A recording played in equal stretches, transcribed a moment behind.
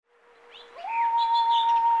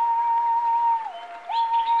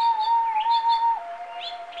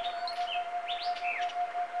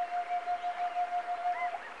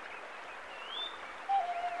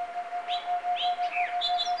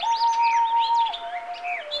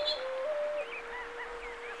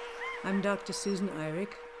I'm Dr. Susan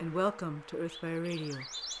Eyrich, and welcome to Earthfire Radio.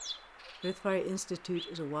 Earthfire Institute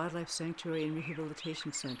is a wildlife sanctuary and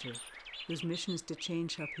rehabilitation center whose mission is to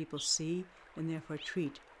change how people see and therefore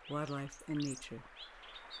treat wildlife and nature.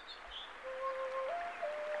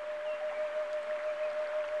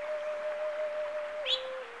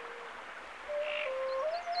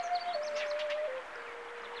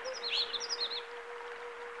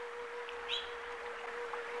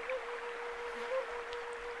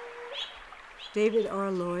 David R.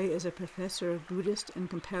 Loy is a professor of Buddhist and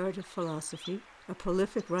comparative philosophy, a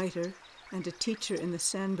prolific writer, and a teacher in the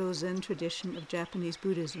Sanbo Zen tradition of Japanese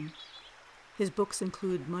Buddhism. His books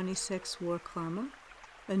include Money, Sex, War, Karma,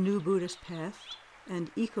 A New Buddhist Path, and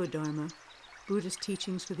Eco-Dharma, Buddhist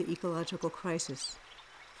Teachings for the Ecological Crisis,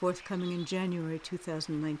 forthcoming in January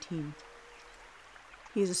 2019.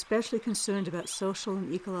 He is especially concerned about social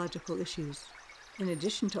and ecological issues. In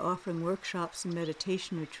addition to offering workshops and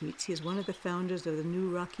meditation retreats, he is one of the founders of the new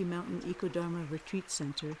Rocky Mountain Eco-Dharma Retreat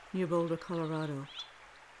Center near Boulder, Colorado.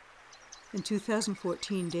 In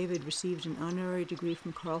 2014, David received an honorary degree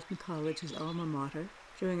from Carleton College, his alma mater,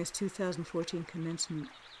 during his 2014 commencement.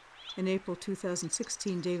 In April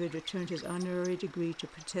 2016, David returned his honorary degree to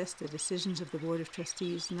protest the decisions of the Board of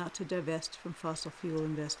Trustees not to divest from fossil fuel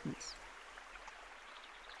investments.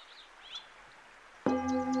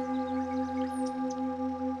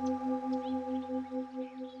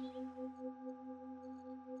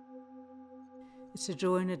 It's a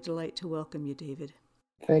joy and a delight to welcome you, David.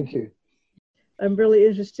 Thank you. I'm really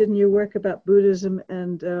interested in your work about Buddhism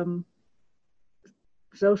and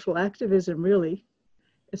social activism, really,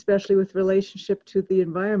 especially with relationship to the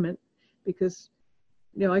environment, because,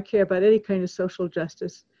 I care about any kind of social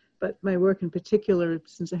justice, but my work in particular,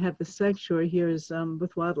 since I have the sanctuary here, is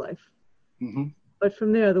with wildlife. Mm-hmm. But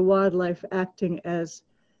from there, the wildlife acting as,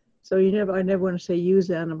 I never want to say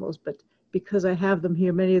use animals, but because I have them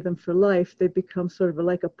here, many of them for life, they become sort of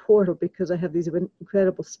like a portal because I have these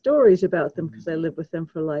incredible stories about them because I live with them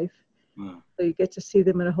for life. Wow. So you get to see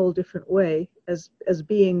them in a whole different way as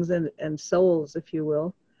beings and souls, if you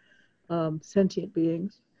will, sentient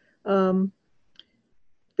beings, that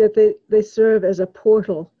they serve as a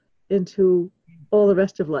portal into all the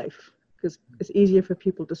rest of life, because it's easier for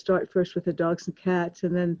people to start first with the dogs and cats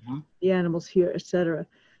and then the animals here, etc.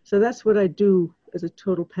 So that's what I do as a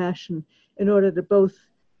total passion in order to both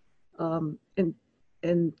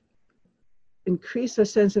increase our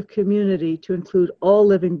sense of community to include all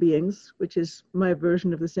living beings, which is my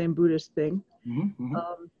version of the same Buddhist thing. Mm-hmm.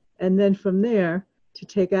 And then from there to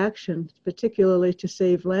take action, particularly to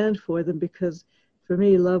save land for them, because for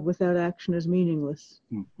me, love without action is meaningless.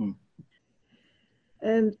 Mm-hmm.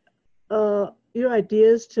 And your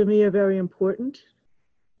ideas to me are very important.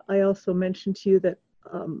 I also mentioned to you that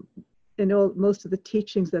most of the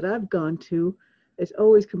teachings that I've gone to, it's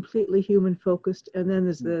always completely human focused, and then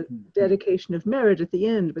there's the dedication of merit at the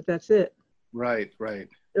end, but that's it. Right. There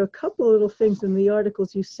are a couple of little things in the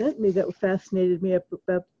articles you sent me that fascinated me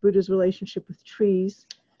about Buddha's relationship with trees,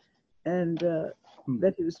 and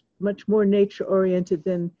that he was much more nature oriented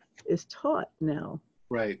than is taught now.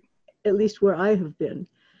 Right. At least where I have been.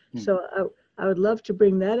 So I would love to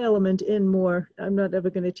bring that element in more. I'm not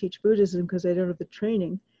ever going to teach Buddhism because I don't have the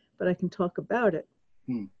training, but I can talk about it.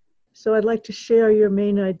 So I'd like to share your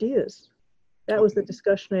main ideas. That was the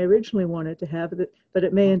discussion I originally wanted to have, but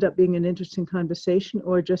it may end up being an interesting conversation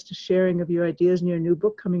or just a sharing of your ideas in your new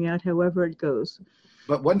book coming out, however it goes.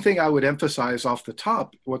 But one thing I would emphasize off the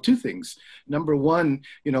top, well, two things. Number one,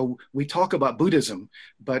 we talk about Buddhism,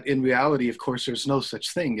 but in reality, of course, there's no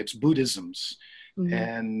such thing. It's Buddhisms. Mm-hmm.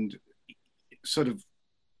 And sort of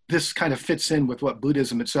this kind of fits in with what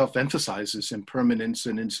Buddhism itself emphasizes: impermanence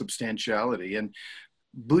and insubstantiality. And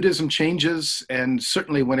Buddhism changes, and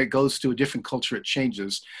certainly when it goes to a different culture, it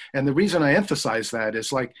changes. And the reason I emphasize that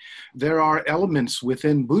is there are elements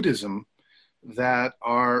within Buddhism that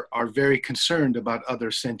are very concerned about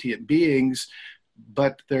other sentient beings,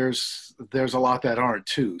 but there's a lot that aren't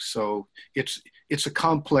too. So it's a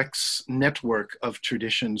complex network of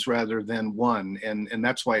traditions rather than one, and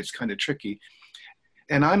that's why it's kind of tricky.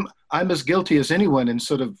 And I'm as guilty as anyone in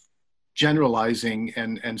sort of generalizing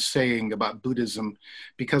and saying about Buddhism,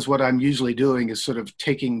 because what I'm usually doing is sort of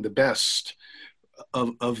taking the best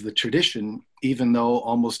of the tradition, even though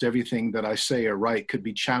almost everything that I say or write could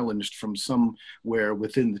be challenged from somewhere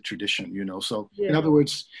within the tradition, So in other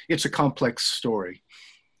words, it's a complex story.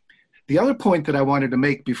 The other point that I wanted to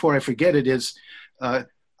make before I forget it is,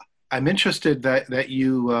 I'm interested that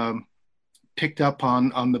you picked up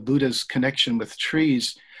on the Buddha's connection with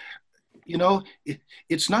trees.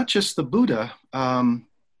 It's not just the Buddha.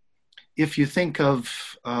 if you think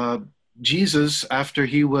of Jesus after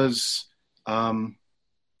he was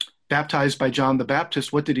baptized by John the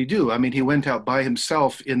Baptist, what did he do? I mean, he went out by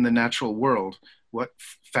himself in the natural world,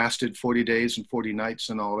 fasted 40 days and 40 nights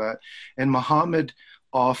and all that. And Muhammad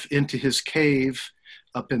off into his cave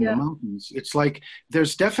up in the mountains. It's like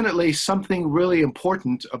there's definitely something really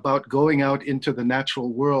important about going out into the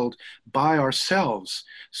natural world by ourselves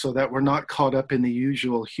so that we're not caught up in the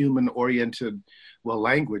usual human-oriented, well,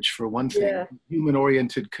 language for one thing,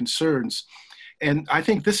 human-oriented concerns. And I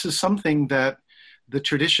think this is something that the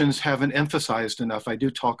traditions haven't emphasized enough. I do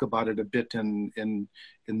talk about it a bit in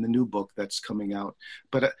the new book that's coming out.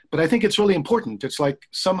 But I think it's really important. It's like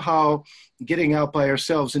somehow getting out by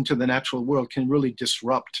ourselves into the natural world can really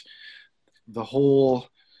disrupt the whole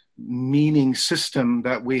meaning system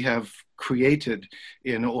that we have created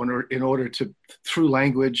in order to, through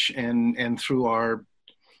language and through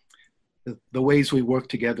the ways we work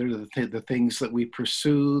together, the things that we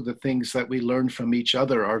pursue, the things that we learn from each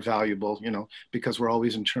other are valuable, because we're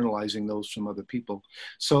always internalizing those from other people.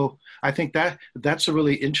 So I think that's a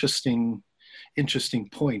really interesting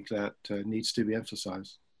point that needs to be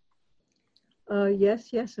emphasized.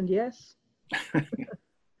 Yes, and yes.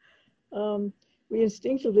 We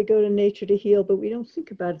instinctively go to nature to heal, but we don't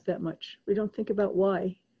think about it that much. We don't think about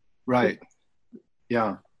why. Right.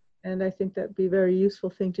 Yeah. And I think that'd be a very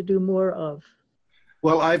useful thing to do more of.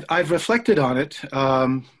 Well, I've reflected on it. I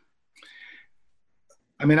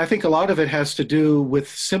mean, I think a lot of it has to do with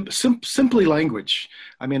simply language.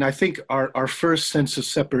 I mean, I think our first sense of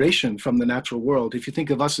separation from the natural world, if you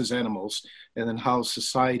think of us as animals and then how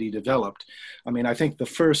society developed, I mean, I think the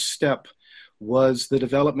first step was the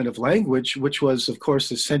development of language, which was, of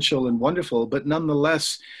course, essential and wonderful, but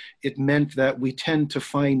nonetheless, it meant that we tend to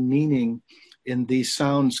find meaning in these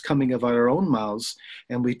sounds coming out of our own mouths,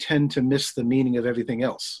 and we tend to miss the meaning of everything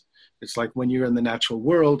else. It's like when you're in the natural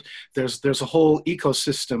world, there's a whole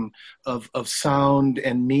ecosystem of sound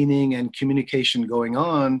and meaning and communication going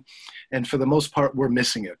on, and for the most part, we're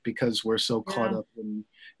missing it because we're so caught up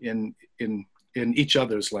in each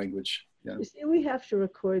other's language. Yeah. You see, we have to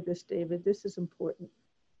record this, David. This is important.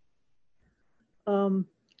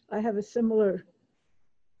 I have a similar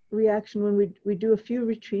reaction when we do a few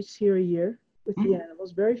retreats here a year with the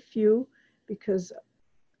animals, very few, because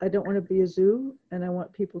I don't want to be a zoo and I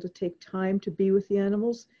want people to take time to be with the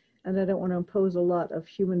animals, and I don't want to impose a lot of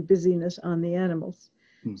human busyness on the animals.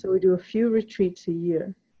 So we do a few retreats a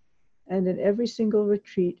year, and in every single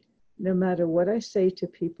retreat, no matter what I say to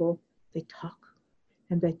people, they talk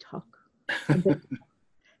and they talk and they talk.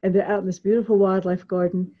 And they're out in this beautiful wildlife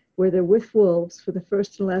garden where they're with wolves for the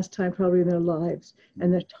first and last time probably in their lives,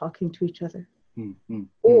 and they're talking to each other.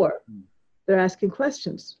 Or they're asking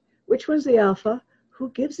questions. Which one's the alpha? Who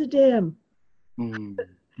gives a damn?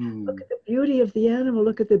 Look at the beauty of the animal.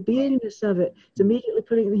 Look at the beingness of it. It's immediately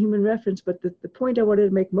putting in the human reference. But the point I wanted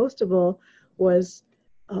to make most of all was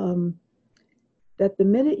that the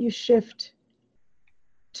minute you shift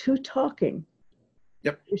to talking,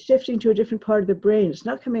 you're shifting to a different part of the brain. It's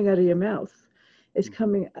not coming out of your mouth. It's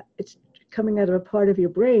coming out of a part of your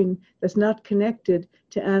brain that's not connected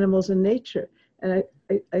to animals and nature. And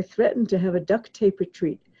I threatened to have a duct tape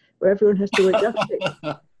retreat where everyone has to wear duct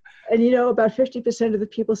tape. And about 50% of the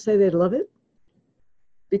people say they'd love it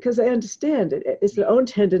because they understand it. It's their own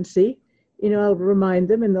tendency. I'll remind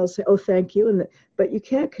them and they'll say, oh, thank you. But you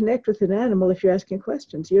can't connect with an animal if you're asking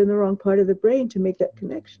questions. You're in the wrong part of the brain to make that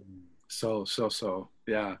connection. So,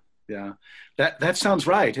 yeah. Yeah, that sounds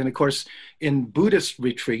right. And of course, in Buddhist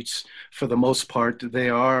retreats, for the most part, they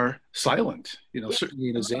are silent.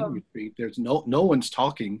 Certainly in a Zen retreat, there's no one's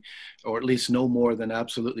talking, or at least no more than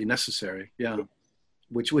absolutely necessary. Yeah,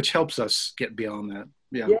 which helps us get beyond that.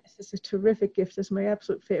 Yeah. Yes, it's a terrific gift. It's my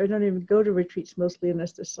absolute favorite. I don't even go to retreats mostly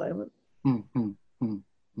unless they're silent.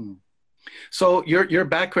 So your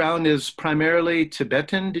background is primarily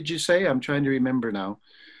Tibetan, did you say? I'm trying to remember now.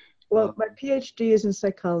 Well, my PhD is in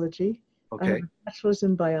psychology. Okay. I have a bachelor's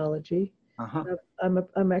in biology.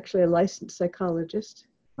 I'm actually a licensed psychologist.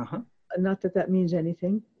 Not that means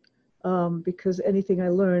anything, because anything I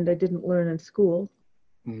learned, I didn't learn in school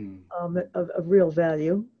of real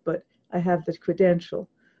value, but I have the credential,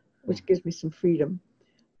 which gives me some freedom.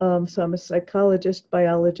 So I'm a psychologist,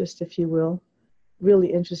 biologist, if you will,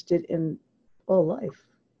 really interested in all life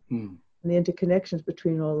and the interconnections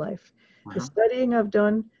between all life. The studying I've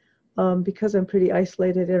done, because I'm pretty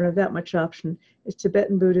isolated, I don't have that much option, is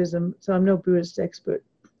Tibetan Buddhism. So I'm no Buddhist expert.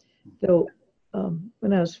 Though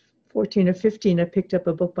when I was 14 or 15, I picked up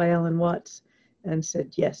a book by Alan Watts and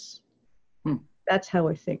said, yes, that's how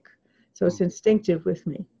I think. So it's instinctive with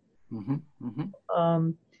me.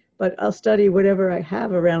 but I'll study whatever I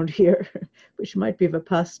have around here, which might be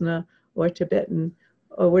Vipassana or Tibetan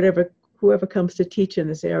or whatever, whoever comes to teach in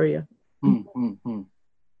this area. Mm-hmm.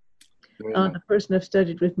 The person I've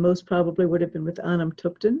studied with most probably would have been with Anam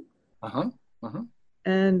Thupten.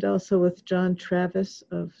 And also with John Travis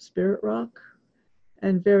of Spirit Rock,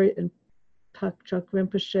 and Pakchak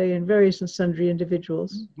Rinpoche, and various and sundry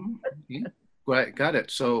individuals. Mm-hmm. Right, got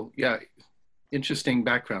it. So yeah, interesting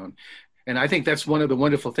background. And I think that's one of the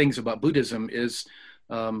wonderful things about Buddhism is,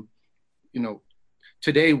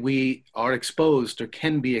 today we are exposed or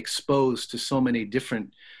can be exposed to so many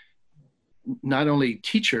different, not only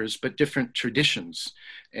teachers, but different traditions.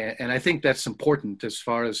 And I think that's important as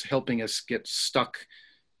far as helping us get stuck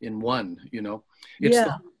in one,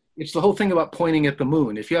 It's the whole thing about pointing at the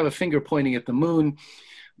moon. If you have a finger pointing at the moon,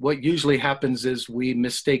 what usually happens is we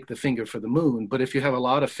mistake the finger for the moon. But if you have a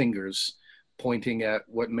lot of fingers pointing at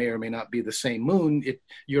what may or may not be the same moon,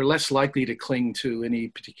 you're less likely to cling to any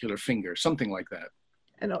particular finger, something like that.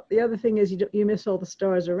 And the other thing is you miss all the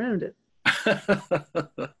stars around it.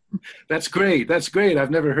 That's great. That's great.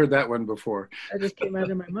 I've never heard that one before. That just came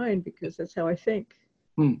out of my mind because that's how I think.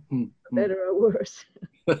 Better or worse.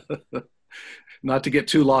 Not to get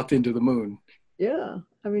too locked into the moon. Yeah.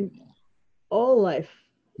 I mean, all life,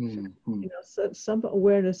 some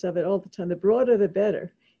awareness of it all the time. The broader, the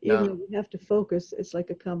better. Even though we have to focus, it's like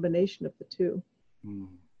a combination of the two.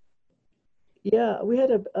 Yeah, we had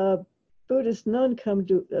a Buddhist nun come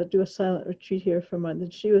do a silent retreat here for a month,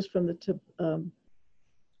 and she was from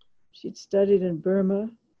she'd studied in Burma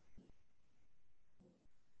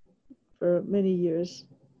for many years.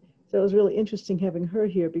 So it was really interesting having her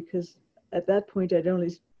here because at that point I'd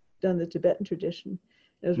only done the Tibetan tradition.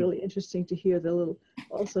 It was really interesting to hear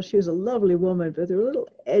also she was a lovely woman, but there was a little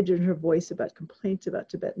edge in her voice about complaints about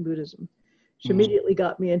Tibetan Buddhism. She immediately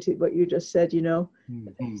got me into what you just said,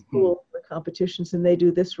 school, the competitions, and they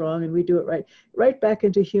do this wrong and we do it right back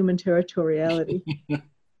into human territoriality,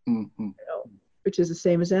 which is the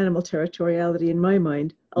same as animal territoriality in my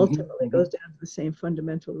mind. Ultimately goes down to the same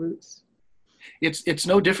fundamental roots. It's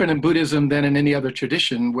no different in Buddhism than in any other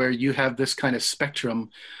tradition where you have this kind of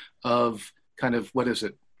spectrum of kind of, what is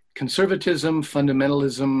it? Conservatism,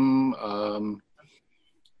 fundamentalism,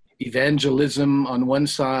 evangelism on one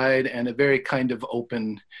side, and a very kind of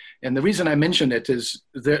open. And the reason I mention it is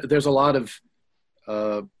there's a lot of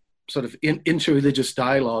sort of interreligious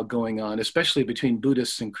dialogue going on, especially between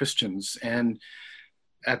Buddhists and Christians. And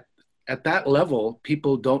at that level,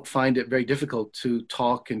 people don't find it very difficult to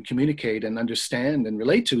talk and communicate and understand and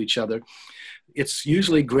relate to each other. It's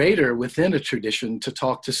usually greater within a tradition to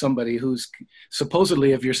talk to somebody who's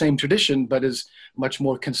supposedly of your same tradition, but is much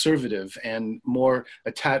more conservative and more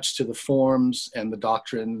attached to the forms and the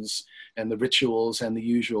doctrines and the rituals and the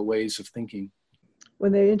usual ways of thinking.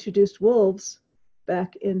 When they introduced wolves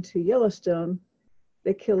back into Yellowstone,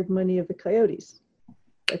 they killed many of the coyotes.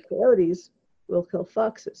 The coyotes will kill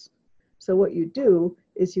foxes. So what you do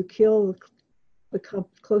is you kill the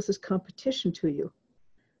closest competition to you.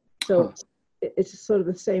 So it's sort of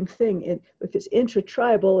the same thing. If it's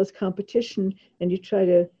intra-tribal, it's competition, and you try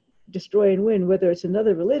to destroy and win. Whether it's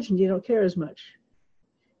another religion, you don't care as much.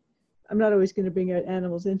 I'm not always going to bring out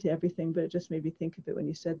animals into everything, but it just made me think of it when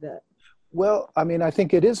you said that. Well, I mean, I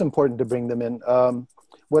think it is important to bring them in.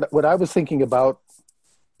 What I was thinking about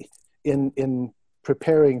in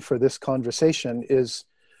preparing for this conversation is,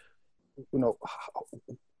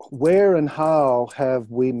 where and how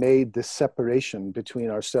have we made this separation between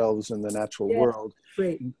ourselves and the natural world?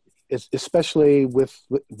 Great. Especially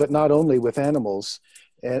but not only with animals.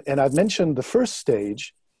 And I've mentioned the first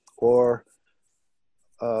stage, or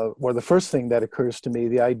the first thing that occurs to me,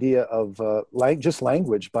 the idea of just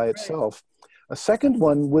language by itself. Right. A second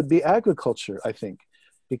one would be agriculture, I think,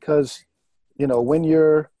 because, when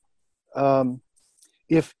you're,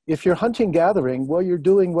 if you're hunting gathering, well, you're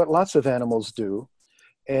doing what lots of animals do,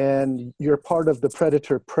 and you're part of the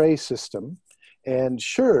predator-prey system. And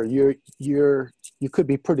sure, you could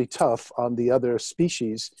be pretty tough on the other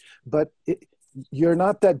species, but you're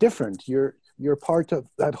not that different. You're part of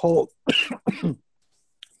that whole.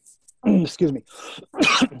 Excuse me.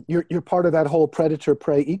 You're part of that whole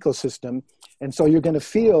predator-prey ecosystem, and so you're going to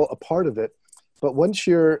feel a part of it. But once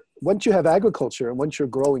you have agriculture and once you're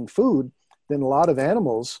growing food, then a lot of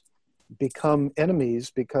animals become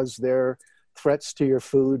enemies because they're threats to your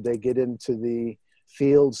food. They get into the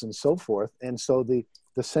fields and so forth, and so the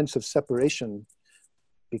sense of separation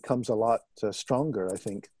becomes a lot stronger, I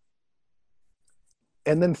think.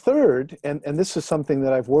 And then third, and this is something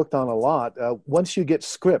that I've worked on a lot, once you get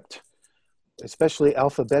script, especially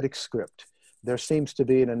alphabetic script, there seems to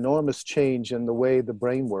be an enormous change in the way the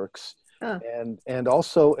brain works, Ah. and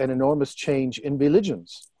also an enormous change in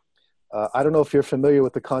religions. I don't know if you're familiar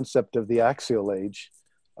with the concept of the axial age.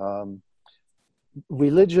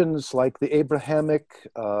 Religions like the Abrahamic,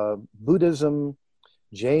 Buddhism,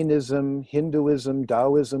 Jainism, Hinduism,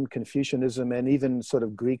 Taoism, Confucianism, and even sort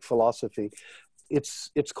of Greek philosophy,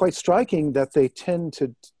 it's quite striking that they tend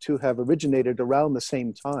to have originated around the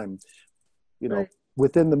same time, you know, Right.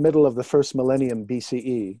 within the middle of the first millennium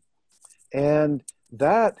BCE. And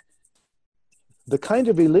that, the kind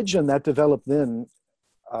of religion that developed then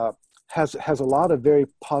has a lot of very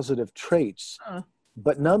positive traits,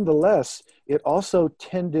 but nonetheless, it also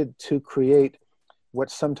tended to create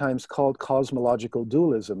what's sometimes called cosmological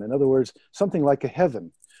dualism. In other words, something like a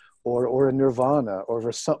heaven or a nirvana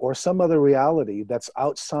or some other reality that's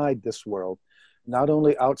outside this world, not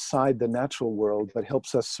only outside the natural world, but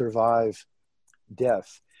helps us survive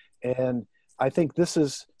death. And I think this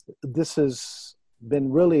has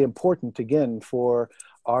been really important, again, for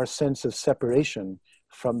our sense of separation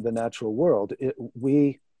from the natural world.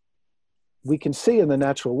 We can see in the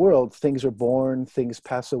natural world, things are born, things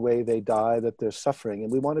pass away, they die, that there's suffering,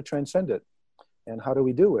 and we want to transcend it. And how do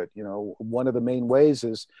we do it? You know, one of the main ways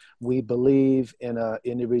is we believe in a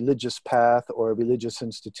religious path or a religious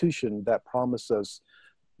institution that promises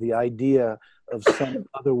the idea of some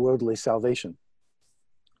otherworldly salvation,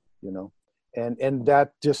 you know, and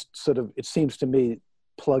that just sort of, it seems to me,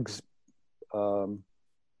 puts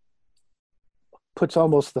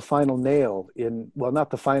almost the final nail in, well, not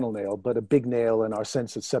the final nail, but a big nail in our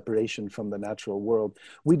sense of separation from the natural world.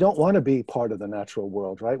 We don't want to be part of the natural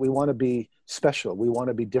world, right? We want to be special. We want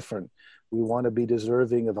to be different. We want to be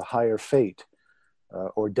deserving of a higher fate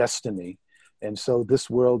or destiny. And so this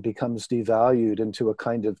world becomes devalued into a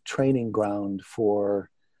kind of training ground for,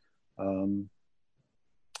 I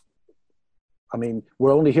mean,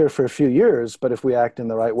 we're only here for a few years, but if we act in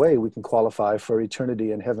the right way, we can qualify for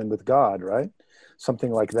eternity in heaven with God, right?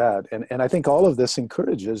 Something like that. And I think all of this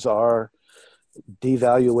encourages our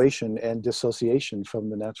devaluation and dissociation from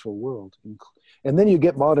the natural world. And then you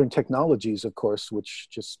get modern technologies, of course, which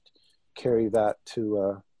just carry that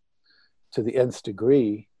to the nth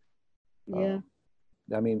degree. Yeah.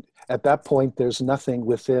 I mean, at that point, there's nothing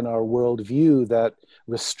within our worldview that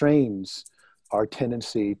restrains our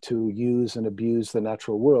tendency to use and abuse the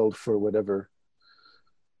natural world for whatever,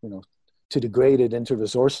 you know, to degrade it into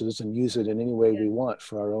resources and use it in any way we want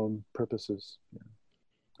for our own purposes. Yeah.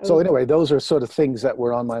 So anyway, those are sort of things that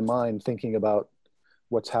were on my mind thinking about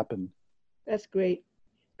what's happened. That's great.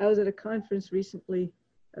 I was at a conference recently.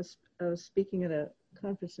 I was speaking at a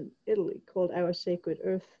conference in Italy called Our Sacred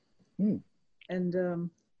Earth. And there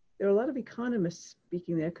were a lot of economists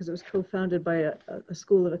speaking there because it was co-founded by a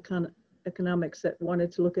school of economics that wanted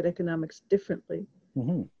to look at economics differently.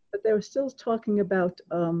 But they were still talking about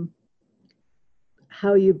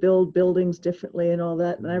how you build buildings differently and all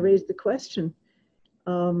that. And I raised the question,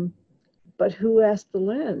 but who asked the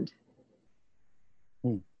land?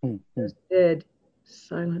 There's dead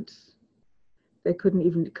silence. They couldn't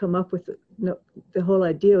even come up with it. No, the whole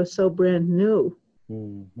idea was so brand new,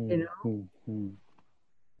 you know?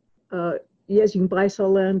 Yes, you can buy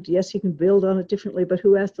some land. Yes, you can build on it differently, but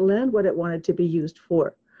who asked the land what it wanted to be used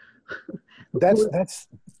for? That's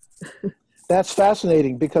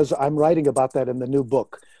fascinating because I'm writing about that in the new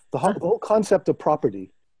book. The whole concept of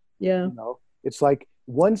property. Yeah. You know, it's like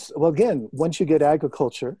once you get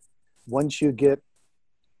agriculture, once you get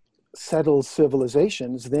settled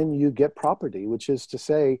civilizations, then you get property, which is to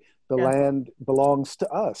say the land belongs to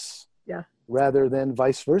us. Yeah. Rather than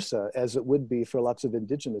vice versa, as it would be for lots of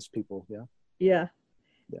indigenous people. Yeah. Yeah.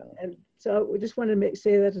 Yeah. And so we just wanted to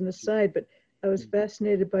say that an aside, but I was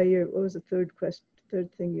fascinated by what was the third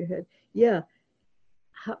thing you had? Yeah.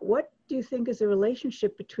 What do you think is the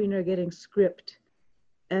relationship between our getting script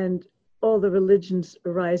and all the religions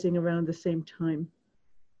arising around the same time?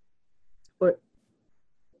 Or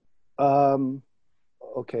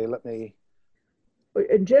okay, let me.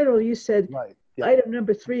 In general, you said right. Yeah. Item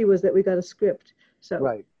number 3 was that we got a script. So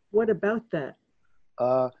right. What about that?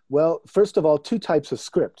 Well, first of all, 2 types of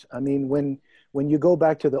script. I mean, when you go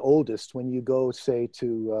back to the oldest, when you go, say,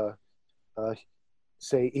 to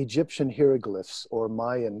Egyptian hieroglyphs or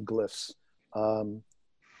Mayan glyphs,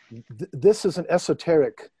 this is an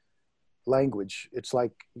esoteric language. It's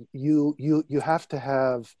like you have to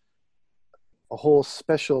have a whole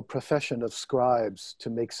special profession of scribes to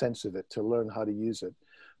make sense of it, to learn how to use it.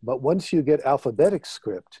 But once you get alphabetic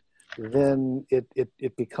script, then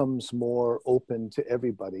it becomes more open to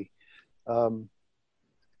everybody.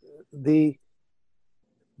 The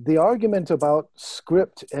the argument about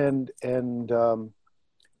script and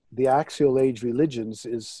the axial age religions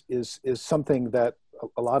is something that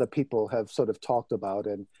a lot of people have sort of talked about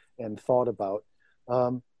and thought about.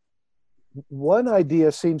 One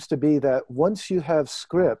idea seems to be that once you have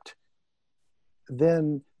script,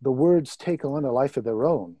 then the words take on a life of their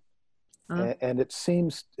own. And it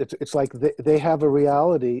seems, it's like they have a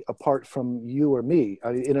reality apart from you or me.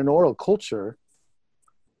 I mean, in an oral culture,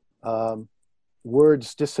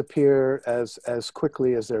 words disappear as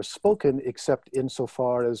quickly as they're spoken, except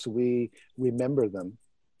insofar as we remember them.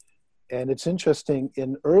 And it's interesting,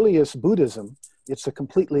 in earliest Buddhism, it's a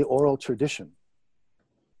completely oral tradition.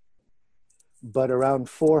 But around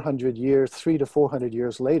 400 years, 300 to 400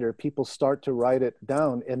 years later, people start to write it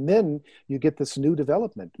down. And then you get this new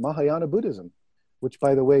development, Mahayana Buddhism, which,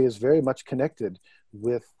 by the way, is very much connected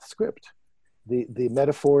with script. The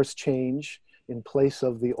metaphors change. In place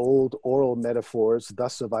of the old oral metaphors,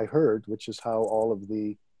 thus have I heard, which is how all of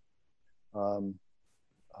the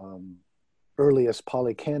earliest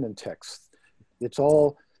Pali Canon texts, it's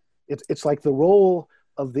like the role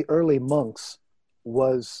of the early monks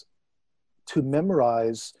was to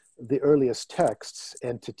memorize the earliest texts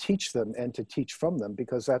and to teach them and to teach from them,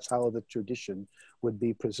 because that's how the tradition would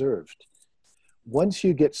be preserved. Once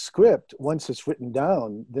you get script, once it's written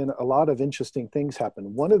down, then a lot of interesting things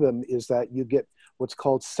happen. One of them is that you get what's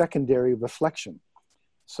called secondary reflection.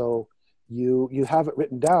 So you have it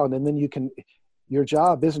written down, and then your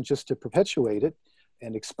job isn't just to perpetuate it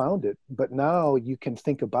and expound it, but now you can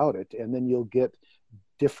think about it, and then you'll get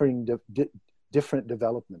different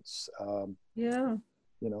developments. Yeah.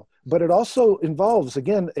 You know, but it also involves,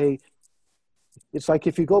 again, it's like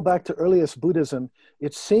if you go back to earliest Buddhism,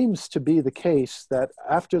 it seems to be the case that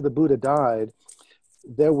after the Buddha died,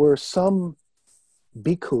 there were some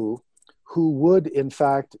bhikkhu who would, in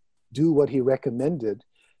fact, do what he recommended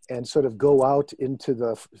and sort of go out into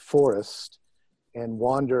the forest and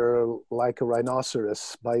wander like a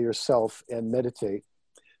rhinoceros by yourself and meditate.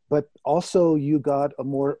 But also you got a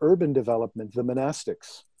more urban development, the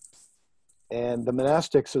monastics. And the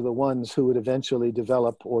monastics are the ones who would eventually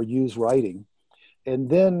develop or use writing. And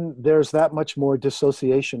then there's that much more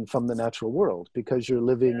dissociation from the natural world because you're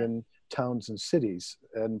living in towns and cities.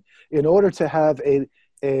 And in order to have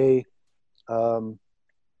a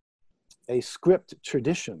script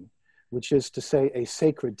tradition, which is to say a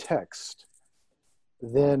sacred text,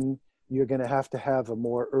 then you're going to have a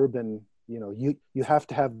more urban, you have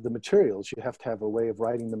to have the materials, you have to have a way of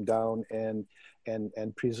writing them down and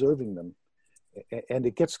preserving them. And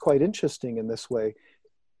it gets quite interesting in this way.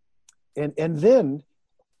 And then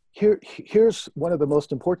here's one of the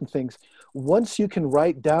most important things. Once you can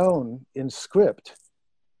write down in script,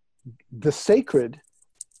 the sacred,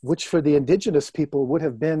 which for the indigenous people would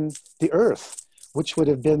have been the earth, which would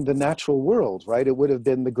have been the natural world, right? It would have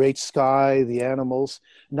been the great sky, the animals.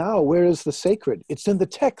 Now, where is the sacred? It's in the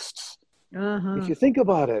texts. If you think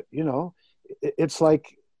about it, it's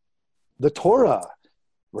like the Torah,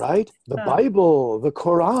 right? The Bible, the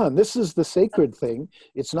Quran, this is the sacred thing.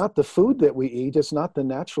 It's not the food that we eat. It's not the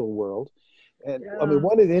natural world. And I mean,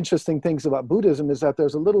 one of the interesting things about Buddhism is that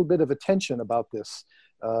there's a little bit of a tension about this.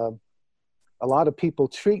 A lot of people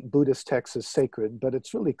treat Buddhist texts as sacred, but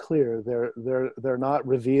it's really clear they're not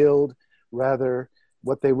revealed. Rather,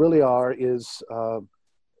 what they really are is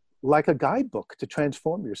like a guidebook to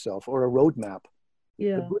transform yourself or a roadmap.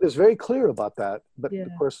 Yeah. The Buddha is very clear about that, but of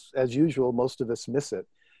course, as usual, most of us miss it.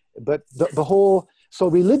 But the whole, so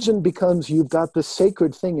religion becomes, you've got this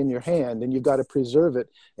sacred thing in your hand and you've got to preserve it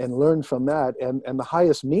and learn from that and the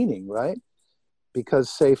highest meaning, right? Because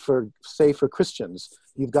say for Christians,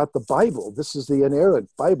 you've got the Bible. This is the inerrant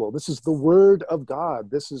Bible. This is the word of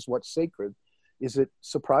God. This is what's sacred. Is it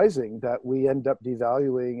surprising that we end up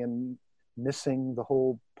devaluing and missing the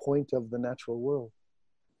whole point of the natural world?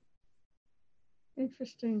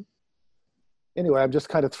 Interesting. Anyway, I'm just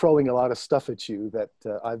kind of throwing a lot of stuff at you that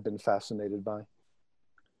I've been fascinated by.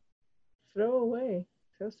 Throw away.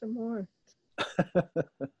 Throw some more.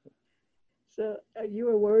 So you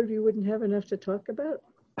were worried you wouldn't have enough to talk about?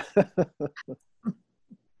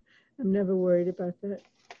 I'm never worried about that.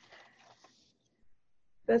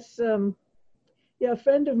 That's, a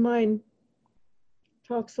friend of mine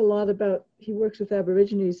talks a lot about, he works with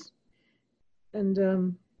Aborigines,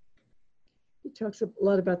 and he talks a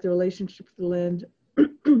lot about the relationship with the land.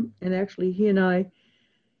 And actually, he and I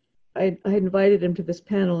had invited him to this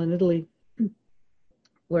panel in Italy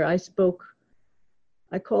where I spoke.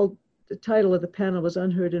 The title of the panel was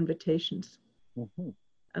Unheard Invitations. Mm-hmm.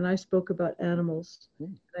 And I spoke about animals.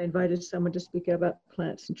 Mm-hmm. I invited someone to speak about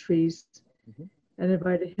plants and trees, mm-hmm. and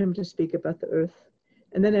invited him to speak about the earth.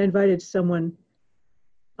 And then I invited someone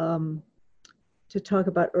to talk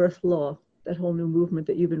about Earth Law, that whole new movement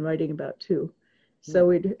that you've been writing about too. So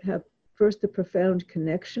we'd have first the profound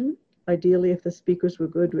connection, ideally if the speakers were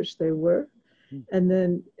good, which they were, and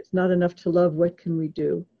then it's not enough to love, what can we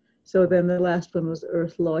do? So then the last one was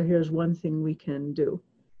Earth Law, here's one thing we can do.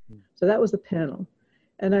 So that was the panel.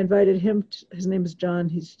 And I invited him, his name is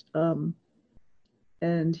John,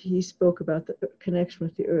 and he spoke about the connection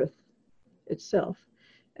with the Earth itself.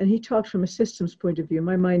 And he talked from a systems point of view.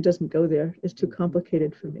 My mind doesn't go there, it's too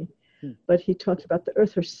complicated for me. But he talked about the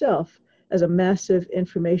Earth herself as a massive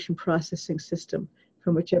information processing system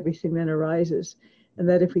from which everything then arises. And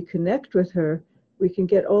that if we connect with her, we can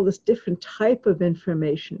get all this different type of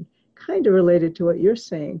information, kind of related to what you're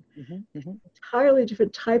saying, entirely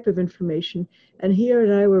different type of information. And here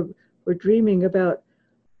and I were dreaming about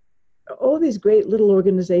all these great little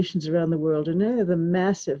organizations around the world, and none of the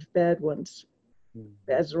massive bad ones.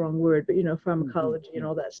 That's the wrong word, but you know, pharmacology and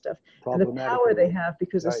all that stuff, and the power they have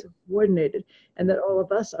because it's so coordinated, and that all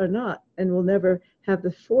of us are not, and will never have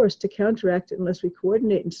the force to counteract it unless we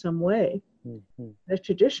coordinate in some way. There's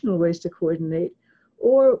traditional ways to coordinate,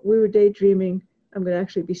 or we were daydreaming. I'm going to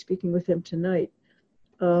actually be speaking with him tonight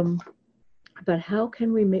about how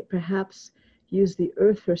can we perhaps use the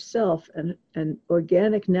Earth herself and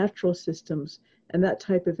organic natural systems and that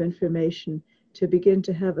type of information to begin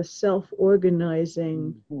to have a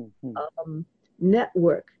self-organizing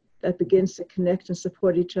network that begins to connect and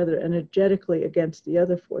support each other energetically against the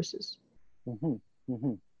other forces.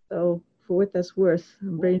 So for what that's worth,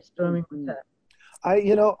 I'm brainstorming with that.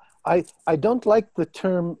 I don't like the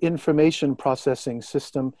term information processing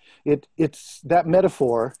system. It's that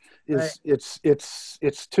metaphor is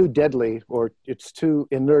it's too deadly, or it's too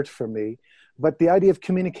inert for me. But the idea of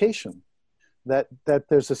communication, that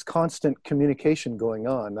there's this constant communication going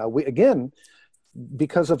on. Now again,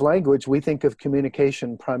 because of language, we think of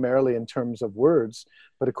communication primarily in terms of words,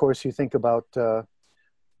 but of course you think about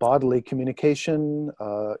bodily communication,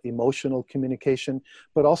 emotional communication,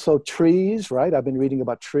 but also trees, right? I've been reading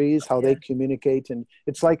about trees, how they communicate. And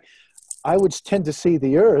it's like, I would tend to see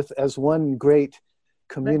the Earth as one great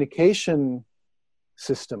communication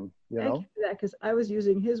system, you know? Thank you for that, because I was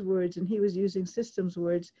using his words and he was using systems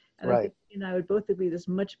words. And I think he and I would both agree this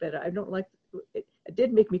much better. I don't like, it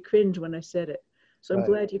did make me cringe when I said it. So I'm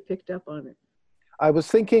glad you picked up on it. I was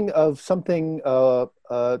thinking of something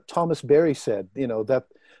Thomas Berry said, you know, that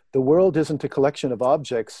the world isn't a collection of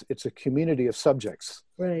objects, it's a community of subjects.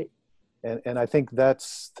 Right. And I think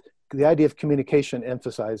that's, the idea of communication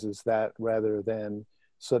emphasizes that rather than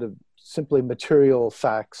sort of simply material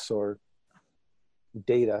facts or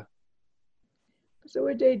data. So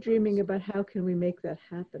we're daydreaming about how can we make that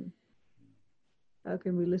happen? How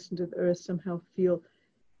can we listen to the Earth, somehow feel,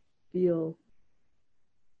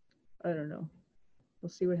 I don't know. We'll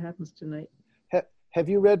see what happens tonight. Have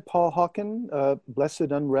you read Paul Hawken,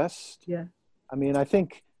 Blessed Unrest? Yeah. I mean, I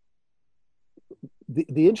think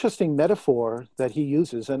the interesting metaphor that he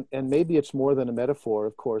uses, and maybe it's more than a metaphor,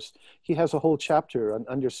 of course, he has a whole chapter on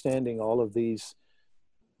understanding all of these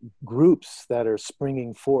groups that are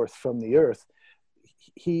springing forth from the Earth.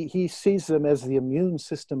 He sees them as the immune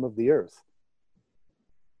system of the Earth.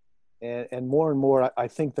 And more, I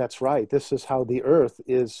think that's right. This is how the Earth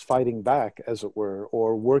is fighting back, as it were,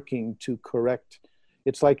 or working to correct.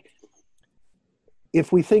 It's like,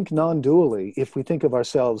 if we think non-dually, if we think of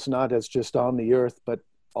ourselves not as just on the Earth, but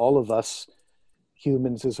all of us,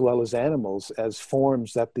 humans as well as animals, as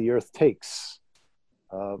forms that the Earth takes,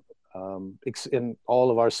 in all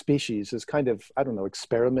of our species, as kind of, I don't know,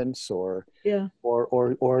 experiments or the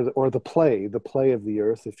play of the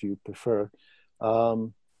Earth, if you prefer.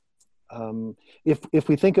 If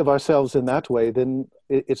we think of ourselves in that way, then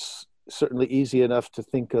it's certainly easy enough to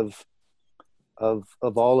think of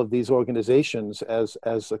all of these organizations as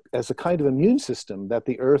a kind of immune system that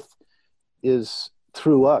the Earth is,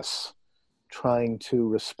 through us, trying to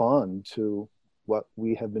respond to what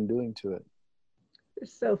we have been doing to it.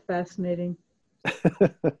 It's so fascinating.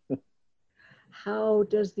 How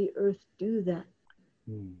does the Earth do that?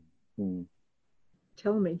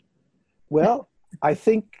 Tell me. Well, I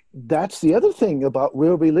think that's the other thing about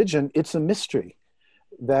real religion. It's a mystery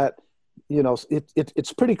that, you know,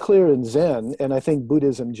 it's pretty clear in Zen, and I think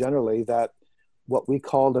Buddhism generally, that what we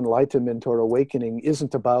call enlightenment or awakening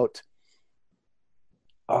isn't about,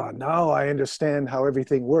 now I understand how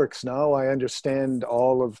everything works. Now I understand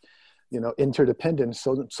all of, you know, interdependence,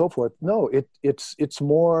 so forth. No, it's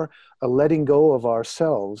more a letting go of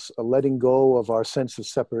ourselves, a letting go of our sense of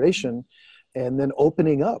separation, and then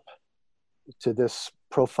opening up to this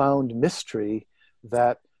profound mystery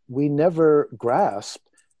that we never grasp,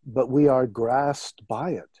 but we are grasped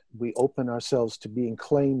by it. We open ourselves to being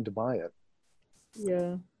claimed by it.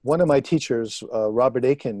 Yeah. One of my teachers, Robert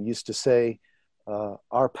Aiken, used to say,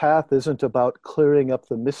 our path isn't about clearing up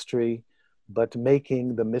the mystery, but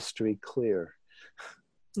making the mystery clear.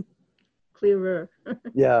 Clearer.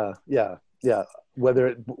 Yeah. Whether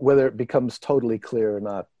it becomes totally clear or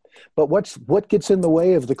not. But what gets in the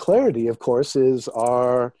way of the clarity, of course, is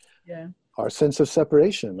our sense of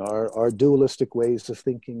separation, our dualistic ways of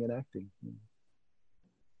thinking and acting.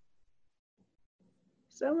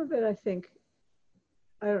 Some of it, I think,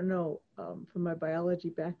 I don't know, from my biology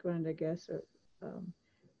background, I guess, or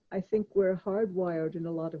I think we're hardwired in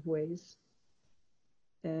a lot of ways.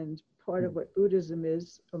 And part of what Buddhism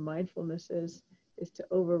is, or mindfulness is to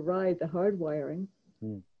override the hardwiring,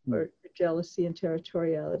 or jealousy and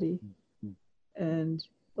territoriality, and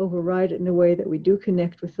override it in a way that we do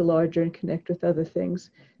connect with the larger and connect with other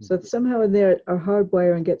things. So that somehow in there, our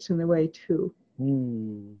hardwiring gets in the way too.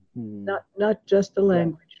 Not just the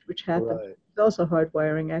language, which happens. Right. It's also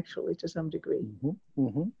hardwiring, actually, to some degree.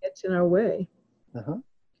 It's in our way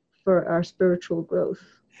for our spiritual growth.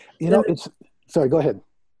 Sorry, go ahead.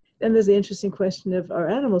 Then there's the interesting question of, are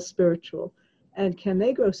animals spiritual? And can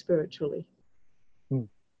they grow spiritually?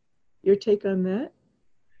 Your take on that?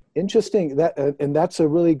 Interesting. And that's a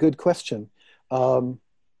really good question. Let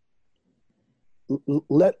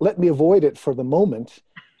me avoid it for the moment.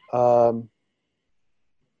 Well,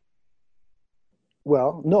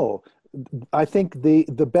 no. I think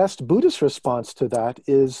the best Buddhist response to that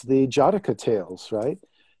is the Jataka tales, right?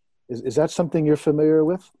 Is that something you're familiar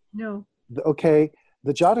with? No. Okay.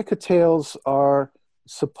 The Jataka tales are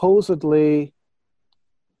supposedly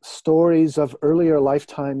stories of earlier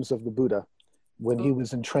lifetimes of the Buddha when he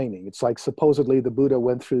was in training. It's like supposedly the Buddha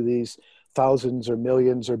went through these thousands or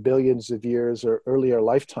millions or billions of years or earlier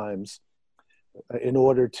lifetimes in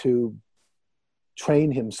order to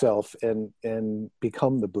train himself and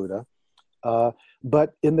become the Buddha.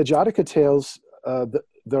 But in the Jataka tales,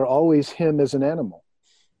 they're always him as an animal.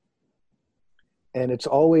 And it's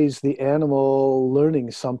always the animal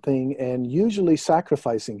learning something and usually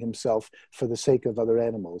sacrificing himself for the sake of other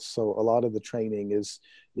animals. So a lot of the training is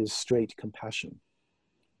straight compassion.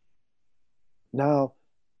 Now,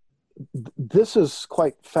 this is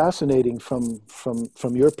quite fascinating from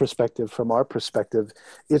your perspective, from our perspective.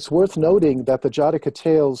 It's worth noting that the Jataka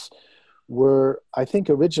tales were, I think,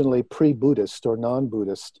 originally pre-Buddhist or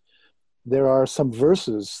non-Buddhist. There are some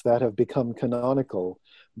verses that have become canonical,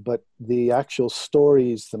 but the actual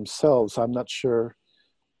stories themselves, I'm not sure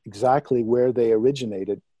exactly where they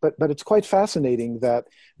originated, but it's quite fascinating that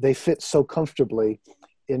they fit so comfortably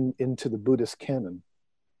into the Buddhist canon,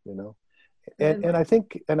 you know. And I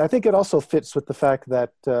think it also fits with the fact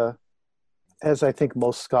that, as I think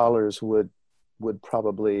most scholars would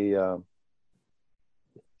probably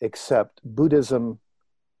accept, Buddhism,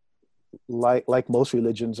 like most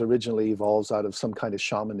religions, originally evolves out of some kind of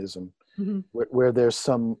shamanism, where there's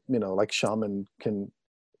some, like shaman can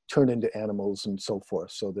turn into animals and so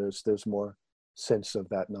forth. So there's more sense of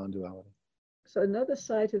that non-duality. So another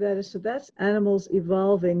side to that is, so that's animals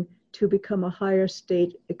evolving to become a higher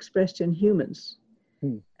state expressed in humans.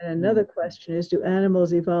 And another question is, do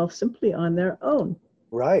animals evolve simply on their own?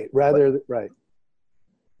 Right.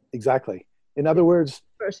 Exactly. In other words,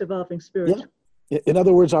 first evolving spiritual. Yeah. In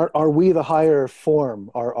other words, are we the higher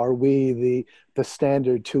form? Are we the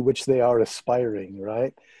standard to which they are aspiring,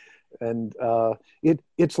 right? And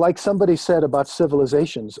it's like somebody said about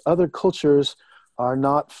civilizations, other cultures are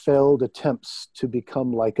not failed attempts to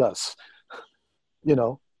become like us, Yeah,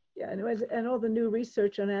 and all the new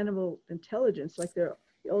research on animal intelligence, like there are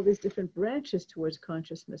all these different branches towards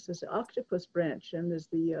consciousness. There's the octopus branch, and there's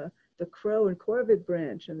the crow and corvid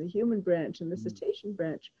branch, and the human branch, and the cetacean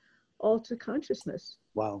branch, all to consciousness.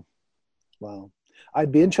 Wow.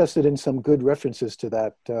 I'd be interested in some good references to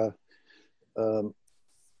that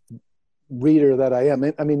reader that I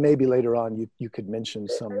am. I mean, maybe later on you could mention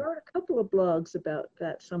some. I wrote a couple of blogs about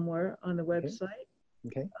that somewhere on the website.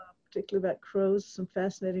 Okay. Particularly about crows, some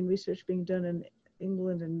fascinating research being done in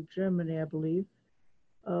England and Germany, I believe.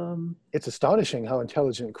 It's astonishing how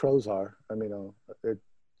intelligent crows are. I mean, it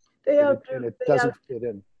doesn't fit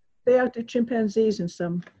in. They outdo chimpanzees in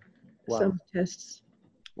some tests.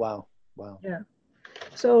 Wow. Yeah.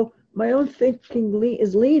 So my own thinking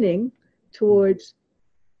is leaning towards,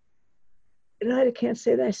 and I can't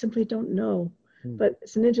say that, I simply don't know. But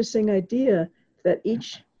it's an interesting idea that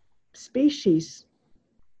each species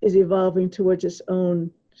is evolving towards its own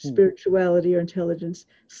spirituality or intelligence.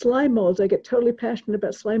 Slime molds, I get totally passionate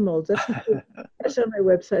about slime molds. That's on my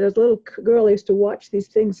website. As a little girl, I used to watch these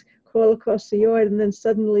things crawl across the yard, and then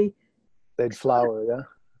suddenly they'd flower, yeah.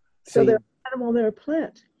 So they're an animal and they're a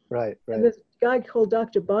plant. Right. And this guy called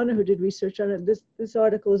Dr. Bonner, who did research on it, this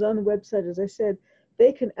article is on the website, as I said,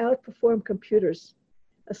 they can outperform computers.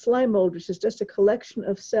 A slime mold, which is just a collection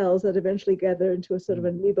of cells that eventually gather into a sort of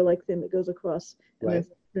amoeba-like thing that goes across and then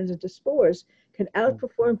turns into spores, can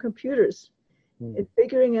outperform computers in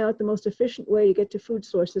figuring out the most efficient way to get to food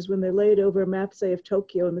sources when they lay it over a map, say, of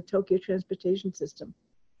Tokyo and the Tokyo transportation system.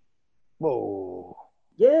 Whoa.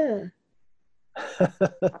 Yeah.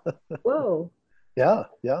 Whoa. Yeah.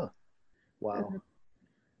 Wow.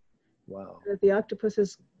 The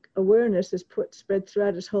octopus's awareness is spread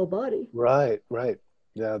throughout his whole body. Right.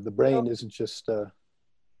 Yeah, the brain isn't just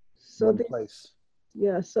one place.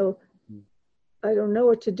 Yeah, so I don't know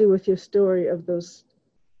what to do with your story of those,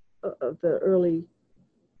 of the early,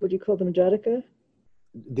 what do you call them, Jataka?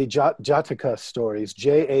 The Jataka stories,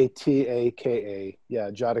 Jataka, yeah,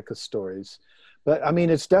 Jataka stories. But I mean,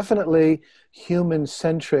 it's definitely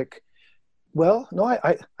human-centric. Well, no,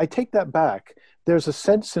 I take that back. There's a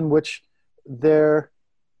sense in which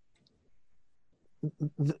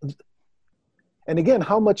and again,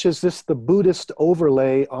 how much is this the Buddhist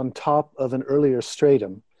overlay on top of an earlier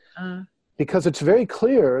stratum? Because it's very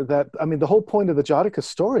clear that, I mean, the whole point of the Jataka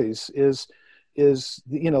stories is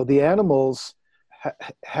the animals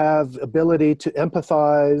have ability to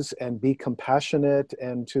empathize and be compassionate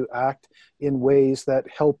and to act in ways that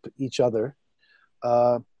help each other.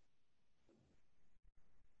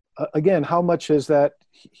 Again, how much is that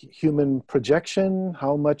human projection?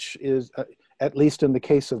 How much is, at least in the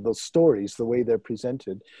case of those stories, the way they're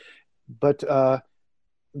presented? But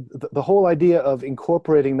the whole idea of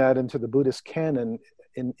incorporating that into the Buddhist canon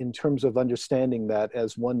in terms of understanding that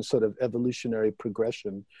as one sort of evolutionary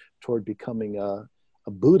progression toward becoming a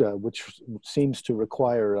Buddha, which seems to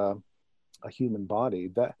require a human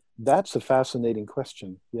body, that's a fascinating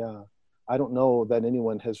question. Yeah, I don't know that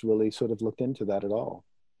anyone has really sort of looked into that at all.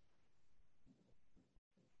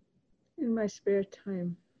 In my spare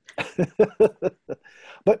time.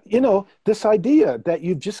 But this idea that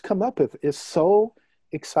you've just come up with is so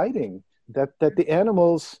exciting, that the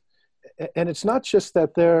animals, and it's not just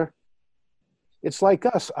that it's like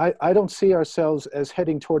us. I don't see ourselves as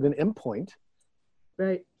heading toward an endpoint.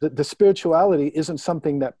 Right. The spirituality isn't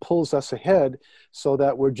something that pulls us ahead so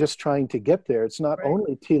that we're just trying to get there. It's not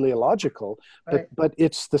only teleological, but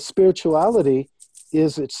it's the spirituality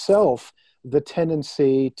is itself the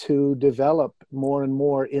tendency to develop more and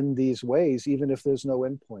more in these ways, even if there's no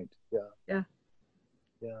endpoint. Yeah.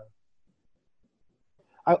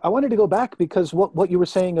 I wanted to go back because what you were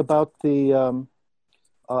saying about the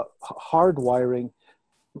hardwiring,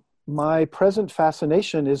 my present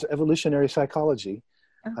fascination is evolutionary psychology.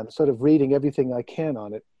 I'm sort of reading everything I can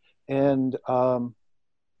on it. And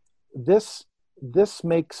this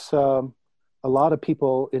makes a lot of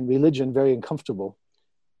people in religion very uncomfortable.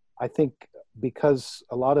 I think because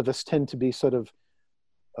a lot of us tend to be sort of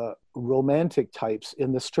romantic types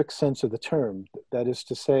in the strict sense of the term. That is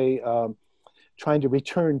to say, trying to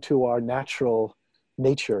return to our natural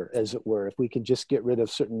nature, as it were, if we can just get rid of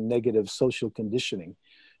certain negative social conditioning.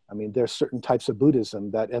 I mean, there are certain types of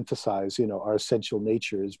Buddhism that emphasize, our essential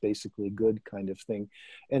nature is basically good kind of thing.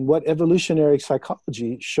 And what evolutionary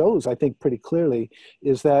psychology shows, I think, pretty clearly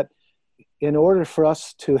is that in order for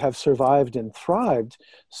us to have survived and thrived,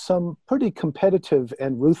 some pretty competitive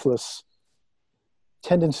and ruthless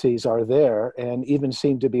tendencies are there and even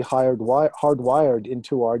seem to be hardwired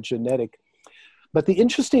into our genetic. But the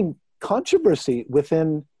interesting controversy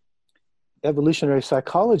within evolutionary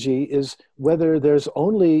psychology is whether there's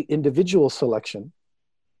only individual selection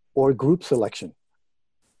or group selection.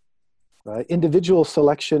 Right? Individual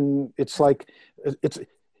selection, it's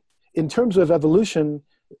in terms of evolution,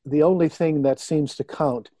 the only thing that seems to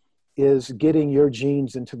count is getting your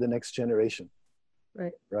genes into the next generation.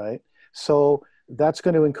 Right? So that's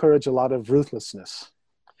going to encourage a lot of ruthlessness.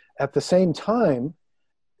 At the same time,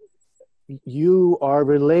 you are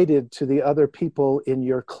related to the other people in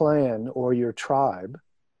your clan or your tribe.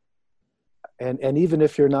 And even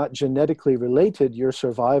if you're not genetically related, your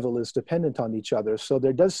survival is dependent on each other. So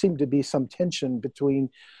there does seem to be some tension between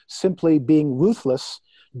simply being ruthless,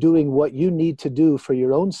 doing what you need to do for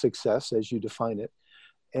your own success, as you define it,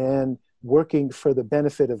 and working for the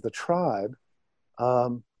benefit of the tribe.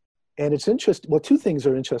 And it's interesting. Well, two things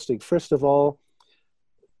are interesting. First of all,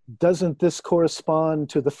 doesn't this correspond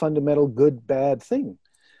to the fundamental good-bad thing?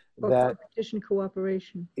 Or that competition,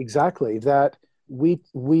 cooperation. Exactly. That we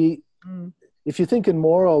if you think in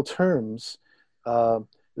moral terms,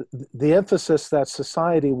 the emphasis that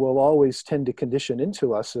society will always tend to condition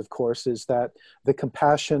into us, of course, is that the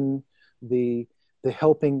compassion, the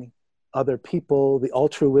helping other people, the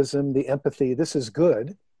altruism, the empathy, this is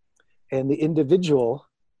good. And the individual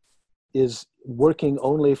is working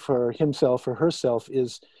only for himself or herself,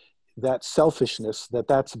 is that selfishness,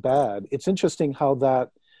 that's bad. It's interesting how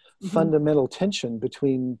that fundamental tension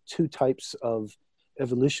between two types of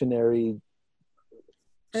evolutionary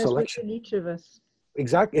selection. Within each of us.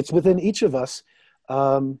 Exactly. It's within each of us.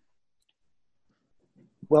 Well,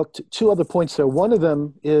 two other points there. One of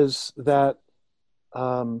them is that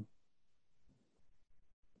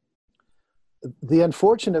the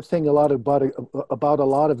unfortunate thing about a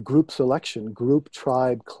lot of group selection, group,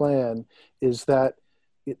 tribe, clan, is that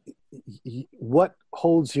what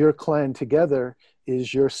holds your clan together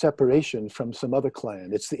is your separation from some other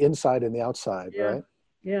clan. It's the inside and the outside, yeah. right?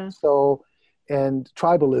 Yeah. So, and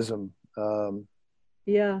tribalism.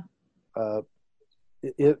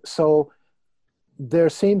 So there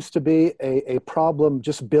seems to be a problem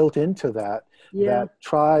just built into that, that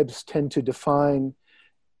tribes tend to define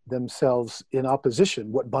themselves in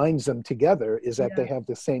opposition. What binds them together is that they have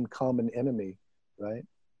the same common enemy, right?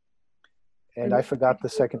 And I forgot the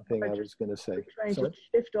second thing I was going to say. Trying to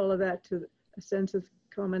shift all of that to a sense of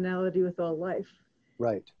commonality with all life.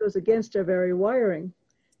 Right. It goes against our very wiring.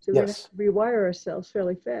 So we're going to rewire ourselves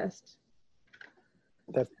fairly fast.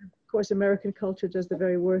 Of course, American culture does the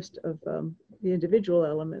very worst of the individual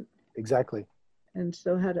element. Exactly. And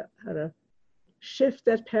so how to shift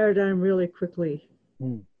that paradigm really quickly.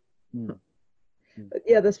 But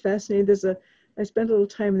yeah, that's fascinating. I spent a little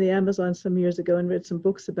time in the Amazon some years ago and read some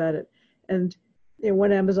books about it. And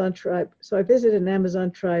one Amazon tribe. So I visited an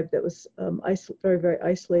Amazon tribe that was very, very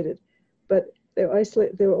isolated. But they were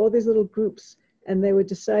isolated. There were all these little groups, and they would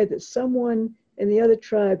decide that someone in the other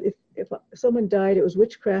tribe, if someone died, it was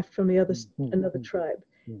witchcraft from another tribe,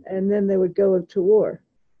 and then they would go to war.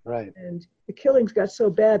 Right. And the killings got so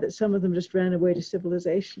bad that some of them just ran away to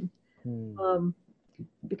civilization,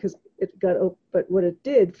 because it got. But what it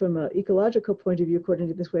did, from an ecological point of view, according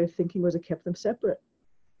to this way of thinking, was it kept them separate,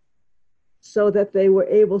 so that they were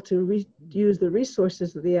able to use the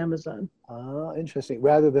resources of the Amazon. Interesting.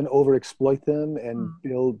 Rather than overexploit them and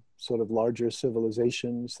build sort of larger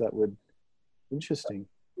civilizations that would. Interesting.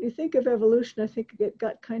 You think of evolution, I think it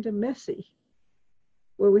got kind of messy,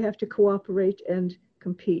 where we have to cooperate and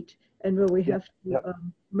compete, and where we have to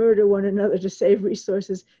murder one another to save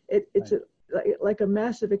resources. It's like a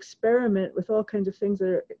massive experiment with all kinds of things that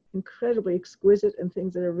are incredibly exquisite and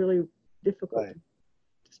things that are really difficult, and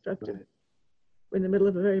destructive. Right. We're in the middle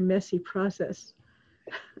of a very messy process.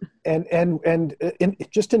 And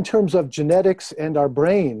just in terms of genetics and our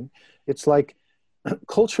brain, it's like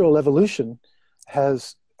cultural evolution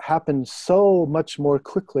has happened so much more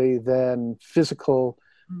quickly than physical,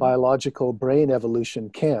 biological brain evolution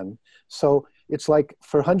can. So it's like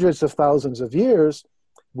for hundreds of thousands of years,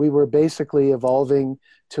 we were basically evolving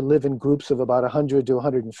to live in groups of about 100 to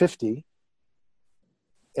 150.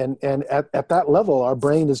 And at that level, our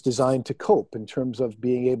brain is designed to cope in terms of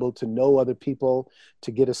being able to know other people,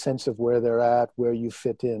 to get a sense of where they're at, where you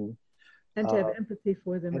fit in. And to have empathy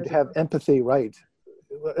for them. And to have empathy, right.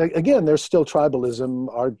 Again, there's still tribalism.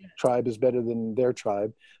 Our tribe is better than their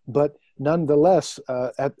tribe. But nonetheless,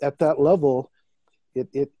 at that level,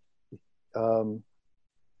 it's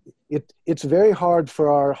very hard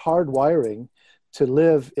for our hard wiring to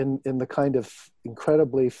live in the kind of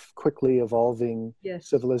incredibly quickly evolving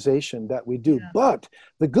civilization that we do. But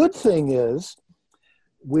the good thing is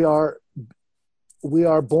we are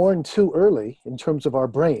born too early in terms of our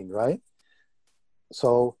brain, right?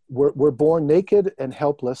 So we're born naked and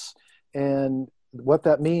helpless. And what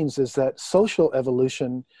that means is that social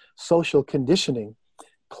evolution, social conditioning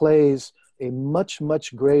plays a much,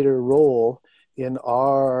 much greater role in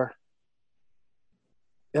our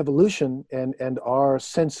evolution and our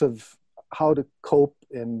sense of how to cope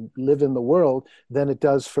and live in the world than it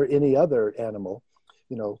does for any other animal.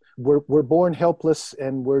 We're born helpless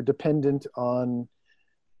and we're dependent on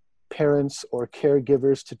parents or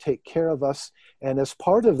caregivers to take care of us. And as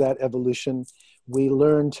part of that evolution, we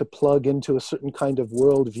learn to plug into a certain kind of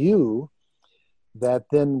worldview that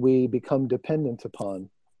then we become dependent upon.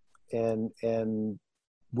 And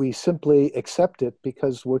we simply accept it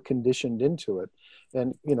because we're conditioned into it.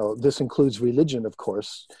 And, this includes religion, of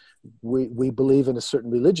course. We believe in a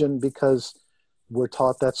certain religion because we're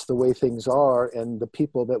taught that's the way things are. And the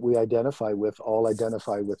people that we identify with all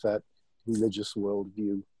identify with that religious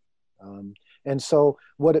worldview. And so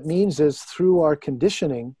what it means is through our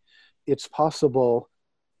conditioning, it's possible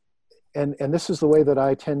and this is the way that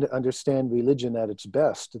I tend to understand religion at its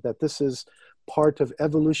best, that this is part of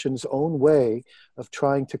evolution's own way of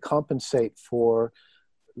trying to compensate for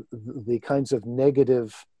the kinds of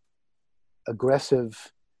negative,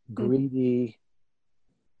 aggressive, greedy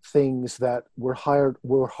things that were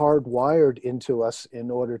hardwired into us in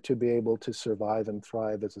order to be able to survive and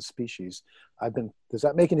thrive as a species. Does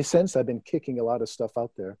that make any sense? I've been kicking a lot of stuff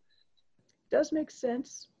out there. Does make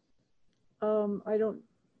sense. I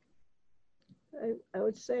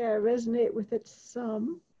would say I resonate with it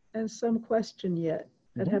some, and some question yet.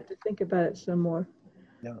 I'd have to think about it some more.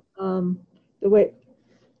 Yeah. The way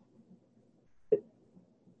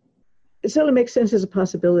it certainly makes sense as a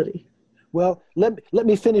possibility. Well, let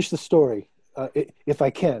me finish the story, if I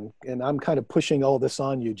can. And I'm kind of pushing all this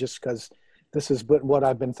on you just because this is what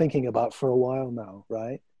I've been thinking about for a while now,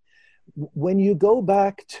 right? When you go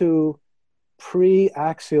back to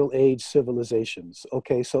pre-axial age civilizations,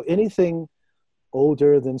 okay, so anything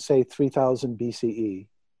older than, say, 3000 BCE,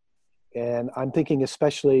 and I'm thinking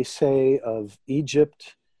especially, say, of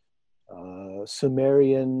Egypt,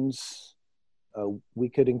 Sumerians, we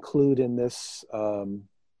could include in this,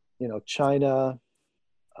 China,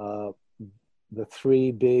 the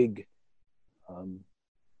three big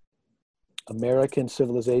American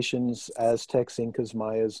civilizations, Aztecs, Incas,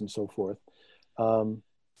 Mayas, and so forth.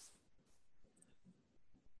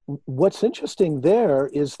 What's interesting there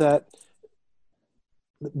is that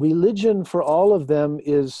religion for all of them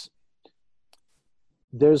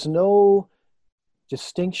there's no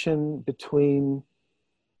distinction between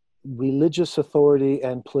religious authority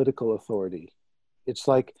and political authority. It's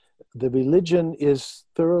like the religion is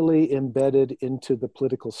thoroughly embedded into the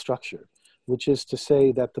political structure, which is to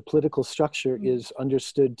say that the political structure is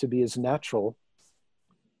understood to be as natural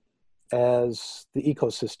as the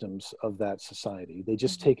ecosystems of that society. They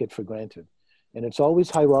just take it for granted. And it's always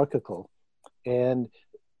hierarchical. And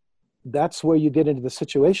that's where you get into the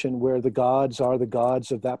situation where the gods are the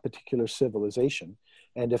gods of that particular civilization.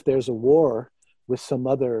 And if there's a war with some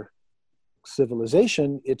other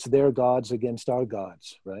civilization, it's their gods against our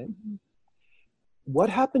gods, right? Mm-hmm. What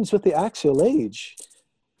happens with the axial age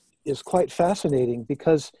is quite fascinating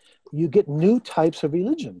because you get new types of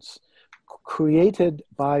religions created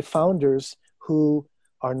by founders who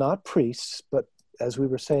are not priests, but as we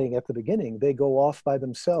were saying at the beginning, they go off by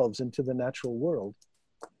themselves into the natural world,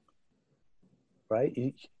 right?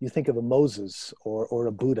 You think of a Moses or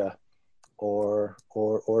a Buddha or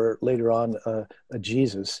later on a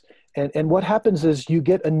Jesus. And what happens is you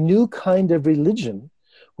get a new kind of religion,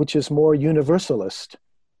 which is more universalist.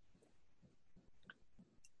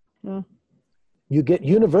 Yeah. You get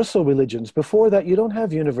universal religions. Before that, you don't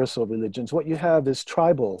have universal religions. What you have is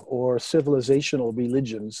tribal or civilizational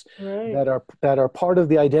religions, right, that are part of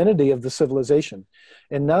the identity of the civilization.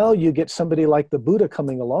 And now you get somebody like the Buddha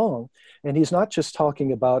coming along, and he's not just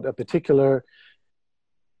talking about a particular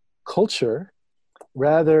culture.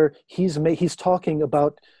 Rather, he's talking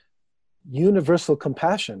about universal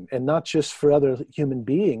compassion, and not just for other human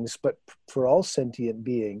beings, but for all sentient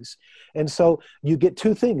beings. And so you get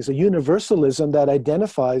two things: a universalism that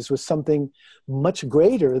identifies with something much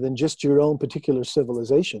greater than just your own particular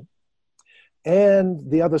civilization. And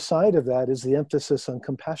the other side of that is the emphasis on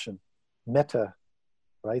compassion, metta,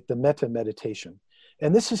 right? The metta meditation.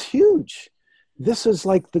 And this is huge. This is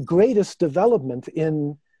like the greatest development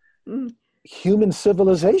in human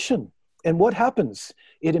civilization. And what happens?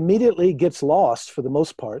 It immediately gets lost for the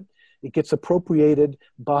most part. It gets appropriated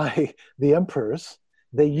by the emperors.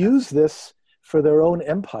 They use this for their own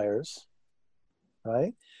empires,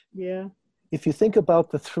 right? Yeah. If you think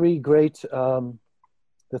about the three great,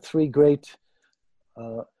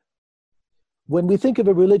 when we think of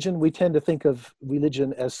a religion, we tend to think of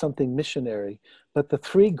religion as something missionary. But the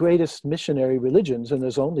three greatest missionary religions, and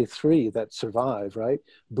there's only three that survive, right?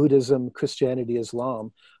 Buddhism, Christianity,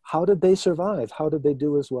 Islam. How did they survive? How did they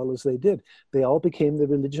do as well as they did? They all became the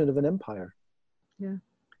religion of an empire. Yeah.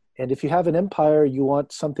 And if you have an empire, you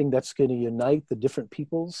want something that's going to unite the different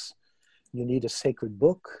peoples. You need a sacred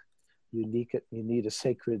book. You need a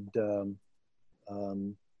sacred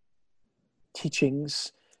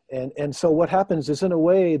teachings. And so what happens is, in a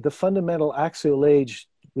way, the fundamental axial age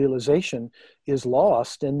realization is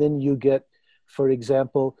lost. And then you get, for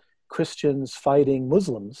example, Christians fighting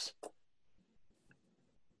Muslims,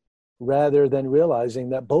 rather than realizing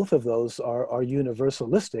that both of those are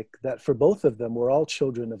universalistic, that for both of them, we're all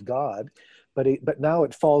children of God. But now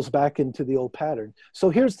it falls back into the old pattern. So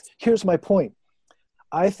here's my point.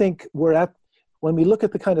 I think when we look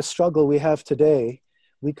at the kind of struggle we have today,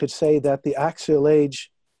 we could say that the axial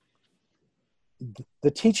age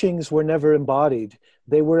the teachings were never embodied.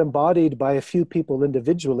 They were embodied by a few people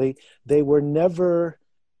individually. They were never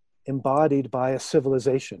embodied by a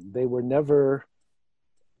civilization. They were never,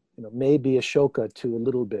 maybe Ashoka to a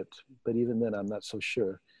little bit, but even then I'm not so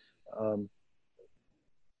sure.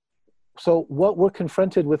 So what we're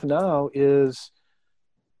confronted with now is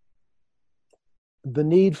the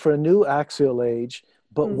need for a new axial age,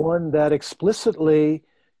 but one that explicitly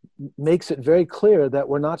makes it very clear that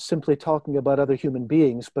we're not simply talking about other human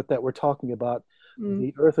beings, but that we're talking about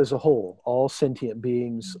the earth as a whole, all sentient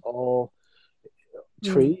beings, all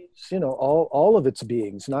trees, all of its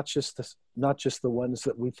beings, not just the ones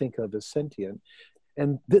that we think of as sentient.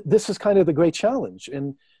 And this is kind of the great challenge.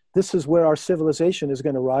 And this is where our civilization is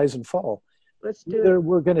going to rise and fall. Let's do Either it.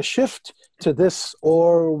 we're going to shift to this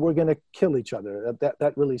or we're going to kill each other.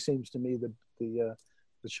 That really seems to me the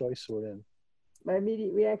choice we're in. My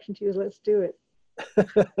immediate reaction to you is, let's do it.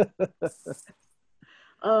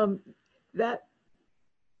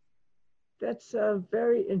 That's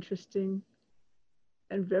very interesting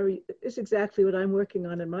and it's exactly what I'm working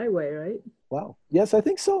on in my way, right? Wow. Yes, I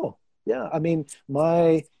think so. Yeah. I mean,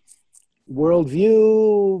 my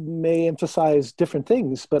worldview may emphasize different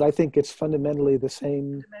things, but I think it's fundamentally the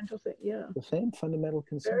same. Fundamental thing, yeah. The same fundamental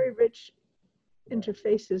concern. Very rich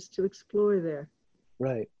interfaces to explore there.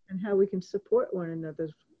 Right. And how we can support one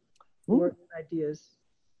another's work and ideas.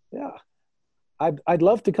 Yeah. I'd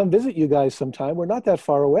love to come visit you guys sometime. We're not that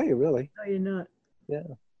far away, really. No, you're not. Yeah.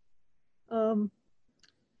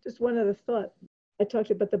 Just one other thought. I talked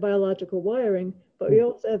about the biological wiring, but we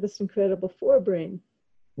also have this incredible forebrain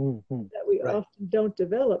that we often don't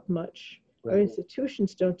develop much. Our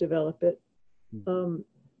institutions don't develop it,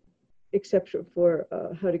 except for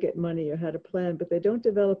how to get money or how to plan, but they don't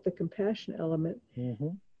develop the compassion element.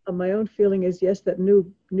 My own feeling is, yes, that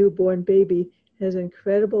newborn baby has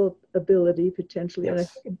incredible ability potentially, and I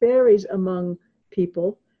think it varies among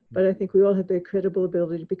people, but I think we all have the incredible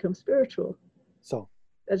ability to become spiritual. So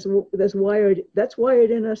that's wired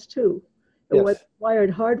in us too. Yes. What's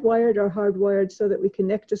hardwired or hardwired so that we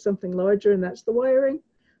connect to something larger, and that's the wiring.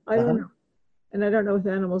 I don't know, and I don't know with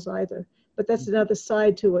animals either. But that's another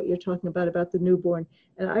side to what you're talking about the newborn.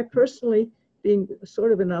 And I personally, being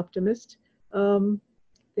sort of an optimist,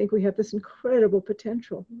 think we have this incredible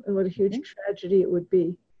potential, and what a huge tragedy it would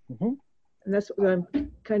be. And that's what I'm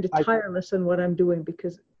kind of tireless on what I'm doing,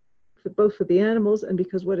 because both for the animals and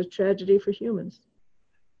because what a tragedy for humans.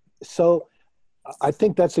 So I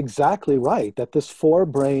think that's exactly right, that this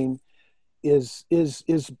forebrain is,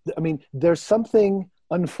 I mean, there's something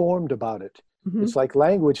unformed about it. It's like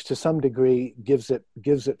language to some degree gives it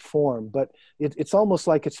form, but it's almost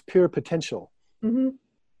like it's pure potential.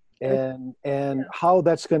 And how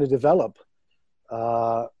that's going to develop,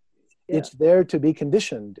 it's there to be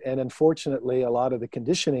conditioned. And unfortunately, a lot of the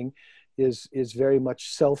conditioning is very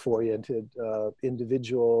much self-oriented,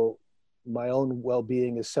 individual. My own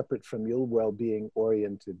well-being is separate from your well-being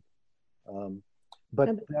oriented. But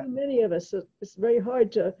and too many of us, it's very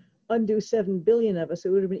hard to undo 7 billion of us. It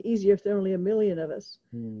would have been easier if there were only 1 million of us.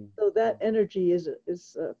 So that energy is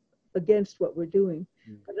against what we're doing.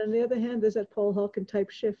 But on the other hand, there's that Paul Hawken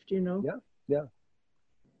type shift, Yeah.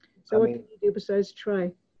 So what can you do besides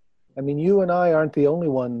try? I mean, you and I aren't the only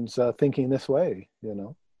ones thinking this way,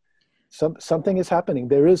 Something is happening.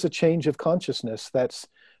 There is a change of consciousness that's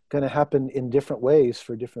going to happen in different ways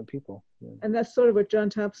for different people. And that's sort of what John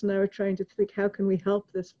Thompson and I were trying to think, how can we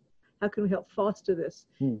help this? How can we help foster this?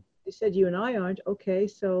 You said you and I aren't. Okay,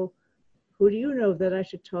 so who do you know that I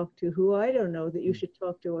should talk to? Who I don't know that you should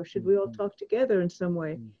talk to? Or should we all talk together in some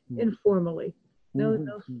way, informally? No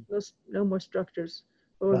more structures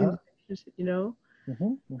or organizations,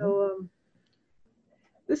 So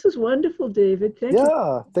this was wonderful, David. Thank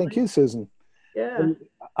you. Thank you, Susan. Yeah.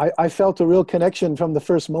 I felt a real connection from the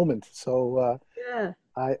first moment. So yeah.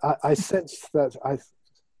 I sense that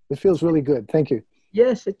it feels really good. Thank you.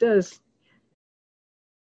 Yes, it does.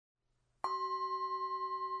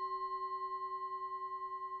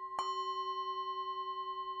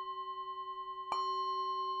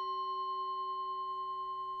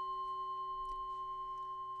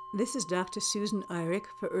 This is Dr. Susan Eyrich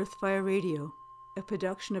for Earthfire Radio, a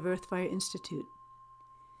production of Earthfire Institute.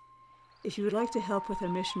 If you would like to help with our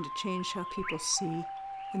mission to change how people see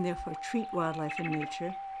and therefore treat wildlife and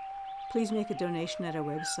nature, please make a donation at our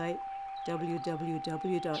website,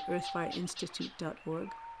 www.earthfireinstitute.org.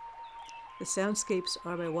 The soundscapes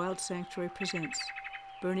are by Wild Sanctuary Presents,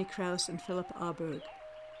 Bernie Krause and Philip Auberg.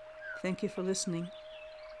 Thank you for listening.